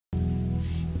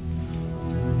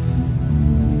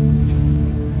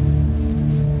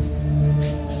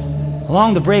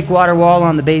along the breakwater wall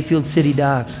on the Bayfield City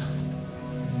dock,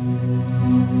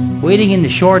 waiting in the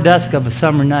shore dusk of a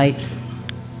summer night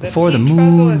before the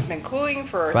moon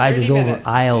rises over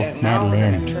Isle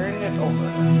Madeleine.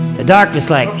 The darkness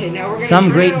like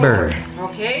some great bird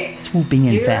swooping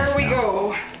in fast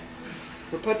now.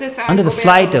 Under the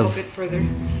flight of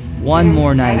one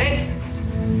more night,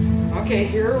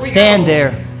 stand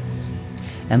there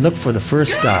and look for the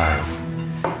first stars.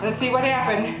 Let's see what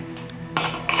happened.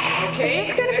 Okay,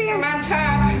 it's gonna be on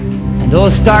top. And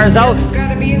those stars out, It's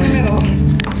gotta be in the middle.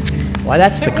 why,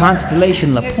 that's the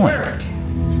constellation Pointe.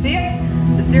 See it?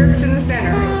 The circle's in the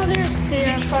center. Oh, there's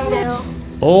Seattle.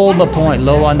 Old Pointe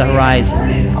low on the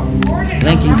horizon,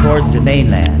 blinking towards the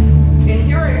mainland. And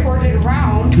here I poured it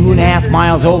around. 2.5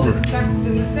 miles over. Tucked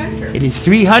in the center. It is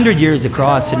 300 years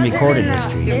across in recorded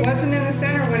history, It wasn't in the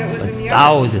center when it was but in the other.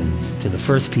 thousands to the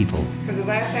first people. Because the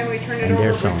last time we turned it and their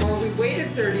over before songs. we waited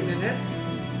 30 minutes,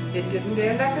 it didn't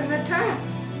end up in the top.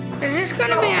 Is this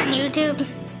gonna be on YouTube?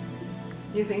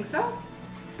 You think so?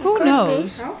 Who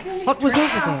knows? Okay. What was turn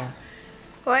over it off. there?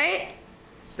 Wait.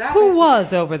 Stop Who it.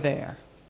 was over there?